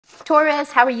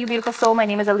Taurus, how are you, beautiful soul? My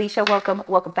name is Alicia. Welcome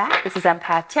back. This is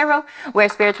Empath Tarot, where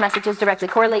Spirit's messages directly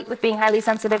correlate with being highly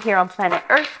sensitive here on planet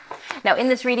Earth. Now, in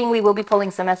this reading, we will be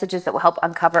pulling some messages that will help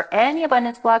uncover any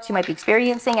abundance blocks you might be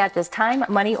experiencing at this time,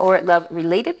 money or love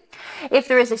related. If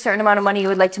there is a certain amount of money you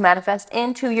would like to manifest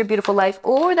into your beautiful life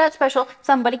or that special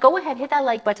somebody, go ahead, hit that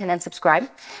like button and subscribe.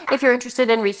 If you're interested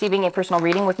in receiving a personal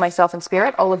reading with myself and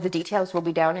Spirit, all of the details will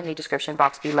be down in the description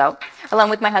box below. Along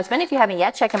with my husband, if you haven't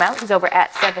yet, check him out. He's over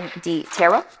at 7D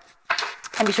Tarot.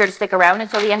 And be sure to stick around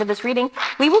until the end of this reading.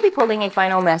 We will be pulling a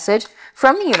final message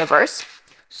from the universe.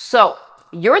 So,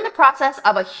 you're in the process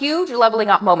of a huge leveling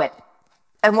up moment.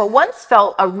 And what once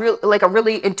felt like a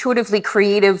really intuitively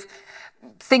creative,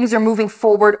 things are moving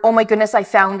forward, oh my goodness, I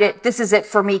found it, this is it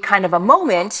for me kind of a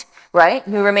moment, right?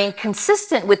 You remain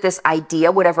consistent with this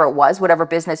idea, whatever it was, whatever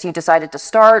business you decided to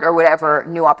start or whatever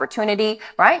new opportunity,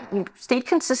 right? You stayed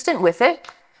consistent with it.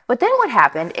 But then what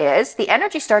happened is the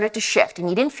energy started to shift and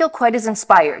you didn't feel quite as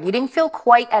inspired. You didn't feel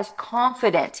quite as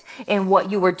confident in what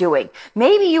you were doing.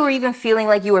 Maybe you were even feeling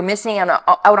like you were missing out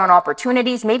on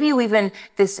opportunities. Maybe you even,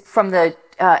 from the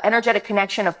energetic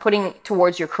connection of putting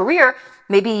towards your career,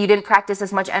 maybe you didn't practice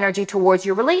as much energy towards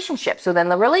your relationship. So then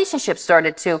the relationship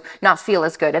started to not feel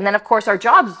as good. And then, of course, our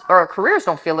jobs or our careers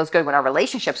don't feel as good when our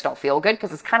relationships don't feel good,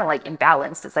 because it's kind of like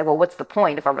imbalanced. It's like, well, what's the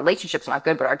point if our relationship's not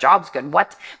good, but our job's good?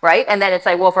 What? Right? And then it's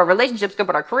like, well, if our relationship's good,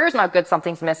 but our career's not good,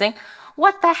 something's missing.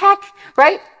 What the heck?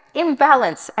 Right?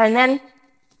 Imbalance. And then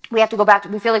we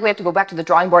feel like we have to go back to the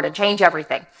drawing board and change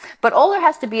everything. But all there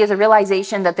has to be is a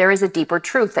realization that there is a deeper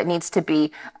truth that needs to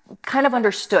be kind of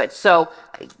understood. So,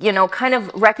 kind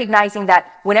of recognizing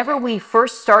that whenever we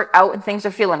first start out and things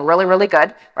are feeling really, really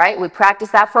good, right? We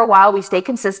practice that for a while, we stay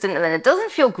consistent, and then it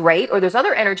doesn't feel great, or there's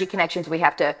other energy connections we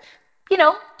have to,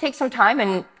 take some time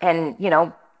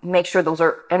and make sure those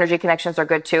energy connections are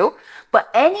good too. But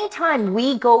anytime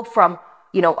we go from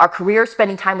our careers,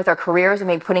 spending time with our careers, and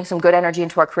maybe putting some good energy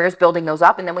into our careers, building those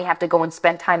up, and then we have to go and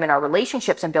spend time in our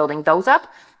relationships and building those up.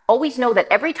 Always know that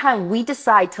every time we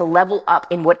decide to level up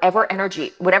in whatever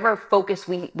energy, whatever focus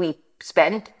we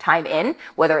spend time in,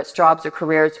 whether it's jobs or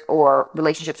careers or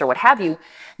relationships or what have you,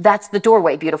 that's the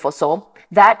doorway, beautiful soul.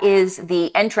 That is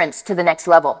the entrance to the next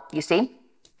level, you see?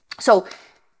 So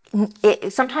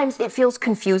sometimes it feels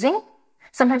confusing.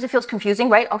 Sometimes it feels confusing,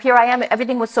 right? Oh, here I am.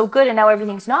 Everything was so good and now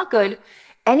everything's not good.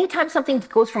 Anytime something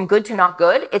goes from good to not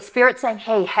good, it's Spirit saying,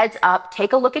 hey, heads up,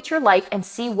 take a look at your life and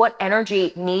see what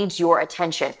energy needs your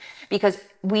attention. Because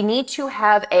we need to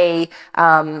have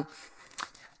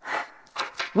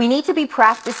we need to be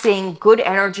practicing good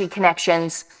energy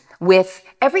connections with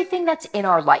everything that's in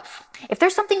our life. If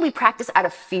there's something we practice out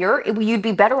of fear, you'd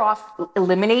be better off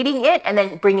eliminating it and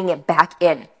then bringing it back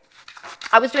in.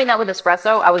 I was doing that with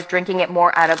espresso. I was drinking it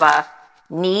more out of a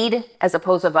need as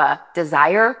opposed to a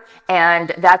desire.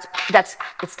 And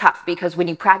it's tough, because when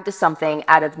you practice something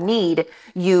out of need,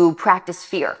 you practice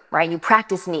fear, right? You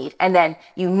practice need, and then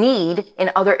you need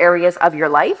in other areas of your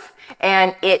life,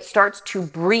 and it starts to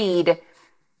breed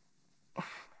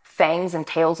fangs and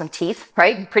tails and teeth,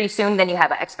 right? Pretty soon then you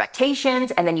have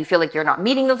expectations, and then you feel like you're not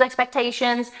meeting those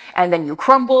expectations, and then you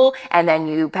crumble, and then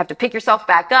you have to pick yourself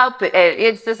back up.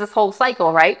 It's just this whole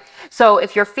cycle, right? So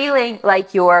if you're feeling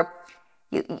like you're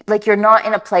not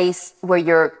in a place where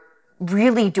you're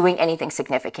really doing anything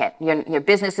significant, your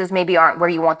businesses maybe aren't where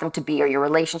you want them to be, or your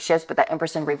relationships, but that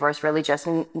Empress in reverse really just,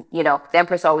 the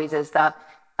Empress always is the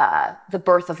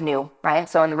birth of new, right?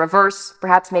 So in the reverse,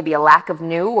 perhaps maybe a lack of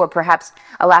new, or perhaps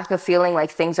a lack of feeling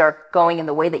like things are going in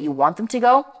the way that you want them to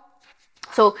go.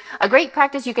 So a great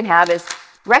practice you can have is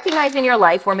recognize in your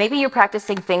life where maybe you're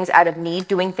practicing things out of need,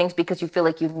 doing things because you feel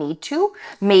like you need to.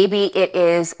 Maybe it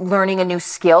is learning a new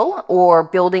skill or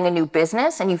building a new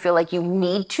business and you feel like you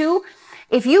need to.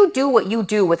 If you do what you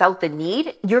do without the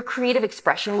need, your creative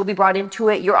expression will be brought into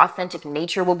it. Your authentic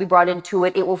nature will be brought into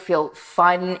it. It will feel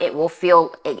fun. It will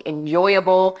feel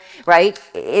enjoyable, right?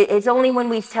 It's only when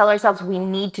we tell ourselves we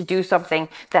need to do something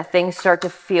that things start to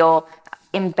feel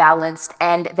imbalanced,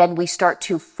 and then we start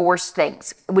to force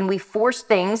things. When we force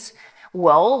things,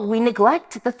 well, we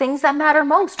neglect the things that matter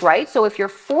most, right? So if you're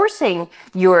forcing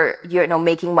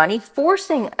making money,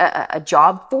 forcing a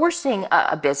job, forcing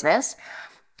a business,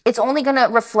 it's only going to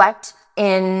reflect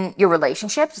in your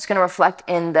relationships. It's going to reflect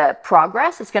in the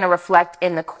progress. It's going to reflect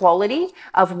in the quality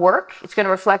of work. It's going to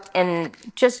reflect in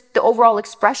just the overall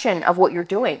expression of what you're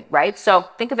doing, right? So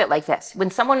think of it like this.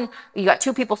 When you got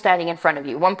two people standing in front of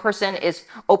you, one person is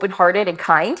open-hearted and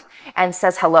kind and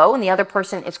says hello, and the other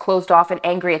person is closed off and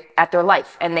angry at their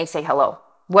life, and they say hello.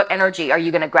 what energy are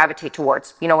you going to gravitate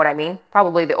towards? You know what I mean?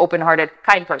 Probably the open-hearted,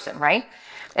 kind person, right?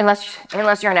 Unless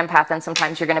you're an empath, then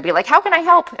sometimes you're going to be like, how can I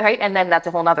help? Right? And then that's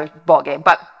a whole nother ball game.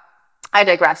 But I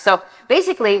digress. So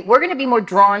basically, we're going to be more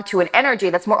drawn to an energy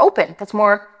that's more open, that's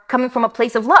more coming from a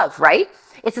place of love, right?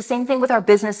 It's the same thing with our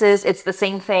businesses. It's the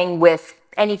same thing with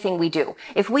anything we do.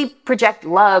 If we project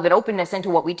love and openness into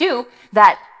what we do,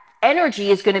 that energy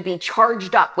is going to be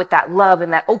charged up with that love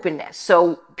and that openness.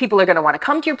 So people are going to want to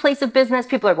come to your place of business.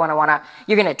 People are going to want to,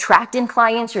 you're going to attract in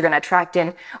clients. You're going to attract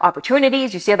in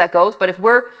opportunities. You see how that goes. But if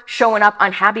we're showing up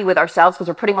unhappy with ourselves because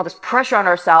we're putting all this pressure on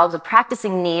ourselves and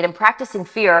practicing need and practicing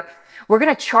fear, we're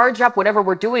going to charge up whatever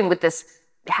we're doing with this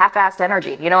half-assed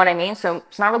energy. You know what I mean? So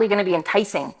it's not really going to be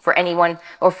enticing for anyone,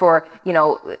 or for,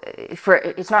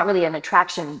 it's not really an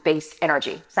attraction-based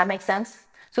energy. Does that make sense?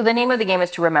 So the name of the game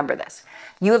is to remember this.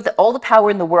 You have all the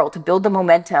power in the world to build the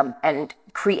momentum and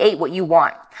create what you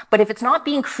want. But if it's not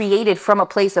being created from a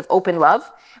place of open love,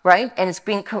 right? And it's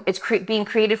being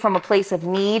created from a place of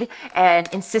need and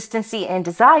insistency and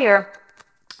desire,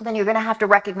 then you're going to have to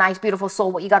recognize, beautiful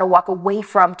soul, what you got to walk away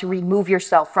from to remove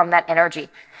yourself from that energy.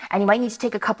 And you might need to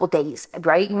take a couple days,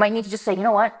 right? You might need to just say, you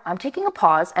know what? I'm taking a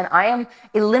pause and I am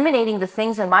eliminating the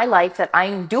things in my life that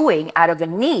I'm doing out of a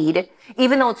need,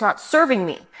 even though it's not serving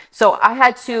me. So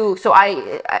I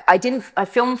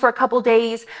filmed for a couple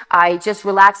days. I just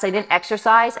relaxed. I didn't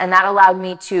exercise. And that allowed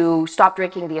me to stop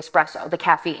drinking the espresso, the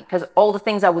caffeine, because all the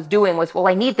things I was doing was, well,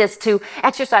 I need this to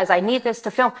exercise. I need this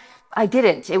to film. I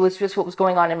didn't. It was just what was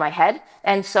going on in my head.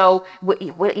 And so what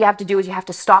you have to do is you have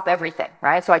to stop everything,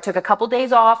 right? So I took a couple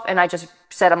days off and I just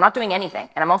said, I'm not doing anything.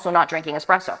 And I'm also not drinking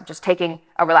espresso. I'm just taking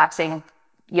a relaxing,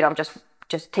 I'm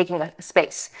just taking a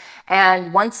space.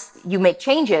 And once you make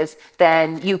changes,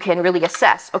 then you can really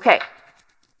assess, okay,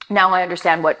 now I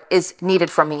understand what is needed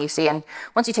from me, you see. And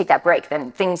once you take that break,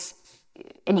 then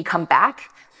and you come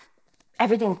back,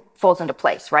 everything falls into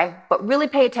place, right? But really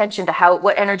pay attention to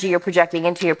what energy you're projecting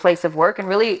into your place of work, and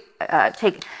really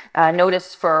take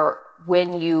notice for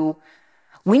when you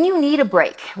need a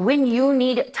break, when you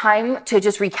need time to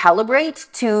just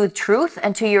recalibrate to truth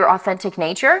and to your authentic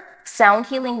nature. Sound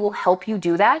healing will help you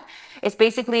do that. It's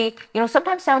basically,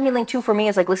 sometimes sound healing too for me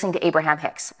is like listening to Abraham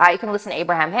Hicks. I can listen to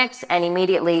Abraham Hicks and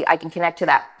immediately I can connect to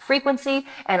that frequency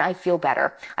and I feel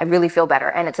better. I really feel better,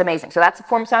 and it's amazing. So that's a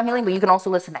form of sound healing, but you can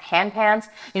also listen to hand pans.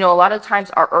 A lot of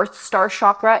times our earth star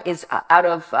chakra is out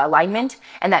of alignment,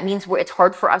 and that means it's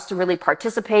hard for us to really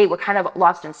participate. We're kind of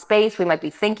lost in space. We might be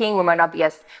thinking, we might not be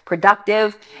as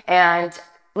productive, and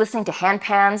listening to hand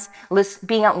pans,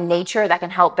 being out in nature, that can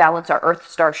help balance our earth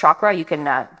star chakra. You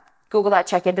can Google that,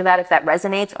 check into that if that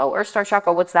resonates. Oh, earth star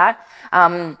chakra, what's that?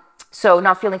 So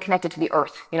not feeling connected to the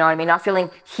earth, you know what I mean? Not feeling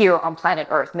here on planet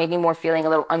earth, maybe more feeling a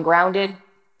little ungrounded,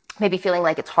 maybe feeling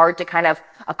like it's hard to kind of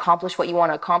accomplish what you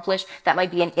want to accomplish. That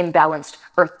might be an imbalanced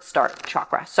earth star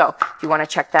chakra. So if you want to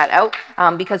check that out,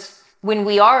 because when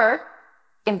we are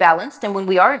imbalanced and when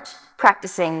we aren't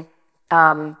practicing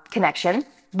connection,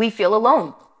 we feel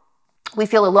alone. We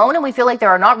feel alone and we feel like there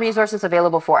are not resources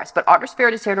available for us. But Outer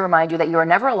Spirit is here to remind you that you are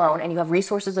never alone and you have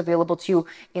resources available to you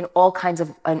in all kinds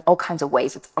of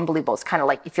ways. It's unbelievable. It's kind of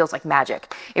like, it feels like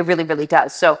magic. It really, really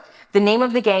does. So the name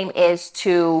of the game is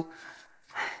to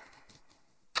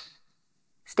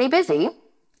stay busy,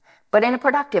 but in a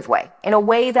productive way, in a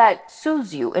way that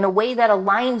soothes you, in a way that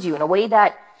aligns you, in a way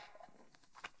that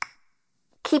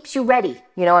keeps you ready.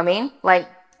 You know what I mean? Like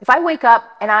if I wake up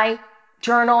and I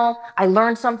journal, I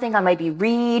learn something, I maybe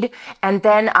read, and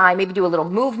then I maybe do a little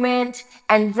movement,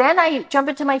 and then I jump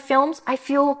into my films, I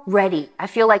feel ready. I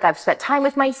feel like I've spent time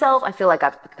with myself. I feel like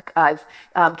I've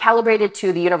calibrated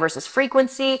to the universe's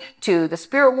frequency, to the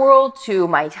spirit world, to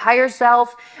my higher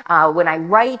self. When I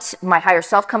write, my higher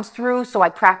self comes through, so I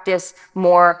practice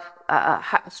more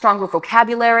stronger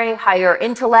vocabulary, higher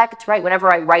intellect, right? Whenever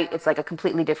I write, it's like a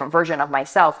completely different version of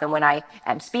myself than when I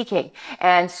am speaking.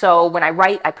 And so when I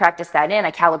write, I practice that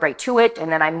I calibrate to it,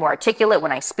 and then I'm more articulate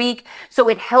when I speak. So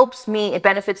it helps me, it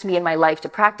benefits me in my life to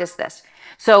practice this.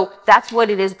 So that's what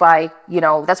it is by,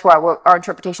 that's where our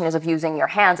interpretation is of using your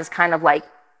hands. Is kind of like,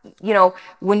 if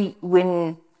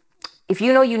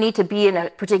you need to be in a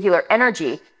particular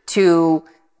energy to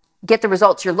get the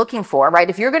results you're looking for, right?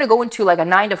 If you're going to go into like a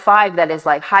 9 to 5 that is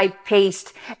like high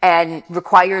paced and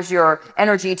requires your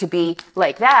energy to be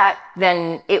like that,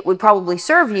 then it would probably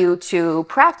serve you to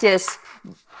practice,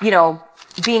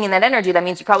 being in that energy. That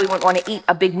means you probably wouldn't want to eat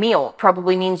a big meal.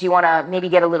 Probably means you want to maybe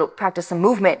practice some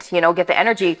movement, get the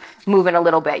energy moving a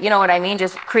little bit. You know what I mean?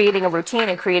 Just creating a routine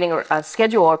and creating a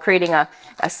schedule, or creating a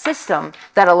system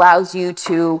that allows you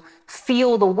to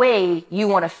feel the way you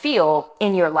want to feel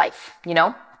in your life,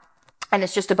 And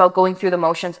it's just about going through the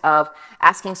motions of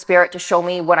asking spirit to show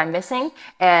me what I'm missing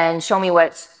and show me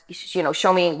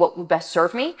show me what will best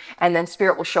serve me. And then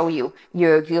spirit will show you.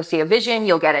 You'll see a vision,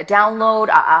 you'll get a download,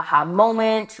 a aha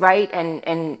moment, right?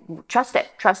 And trust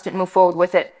it, move forward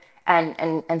with it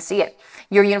and see it.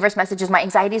 Your universe message is, my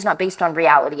anxiety is not based on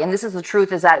reality. And this is the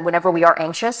truth, is that whenever we are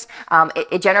anxious,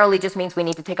 it generally just means we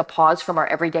need to take a pause from our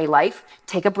everyday life,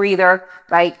 take a breather,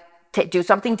 right? Do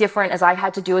something different, as I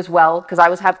had to do as well, because I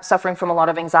was suffering from a lot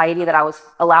of anxiety that I was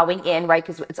allowing in, right?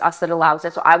 Because it's us that allows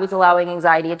it. So I was allowing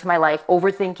anxiety into my life,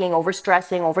 overthinking,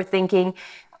 overstressing, overthinking.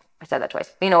 I said that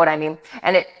twice. You know what I mean?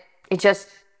 And it just,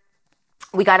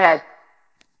 we got to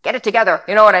get it together.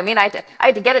 You know what I mean? I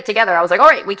had to get it together. I was like, all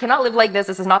right, we cannot live like this.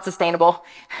 This is not sustainable.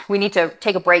 We need to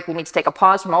take a break. We need to take a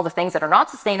pause from all the things that are not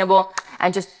sustainable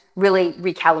and just really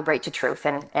recalibrate to truth.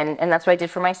 And that's what I did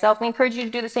for myself. We encourage you to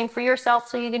do the same for yourself,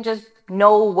 so you can just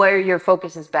know where your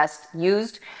focus is best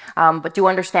used. But do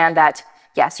understand that,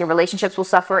 yes, your relationships will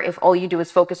suffer if all you do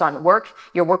is focus on work.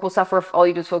 Your work will suffer if all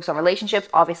you do is focus on relationships.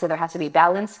 Obviously, there has to be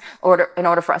balance in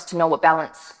order for us to know what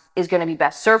balance is going to be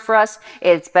best served for us.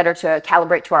 It's better to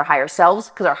calibrate to our higher selves,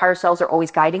 because our higher selves are always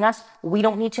guiding us. We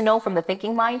don't need to know from the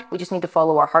thinking mind. We just need to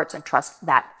follow our hearts and trust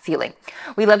that feeling.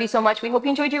 We love you so much. We hope you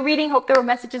enjoyed your reading. Hope there were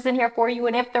messages in here for you.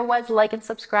 And if there was, like and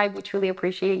subscribe. We truly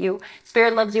appreciate you.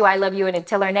 Spirit loves you. I love you. And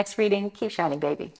until our next reading, keep shining, baby.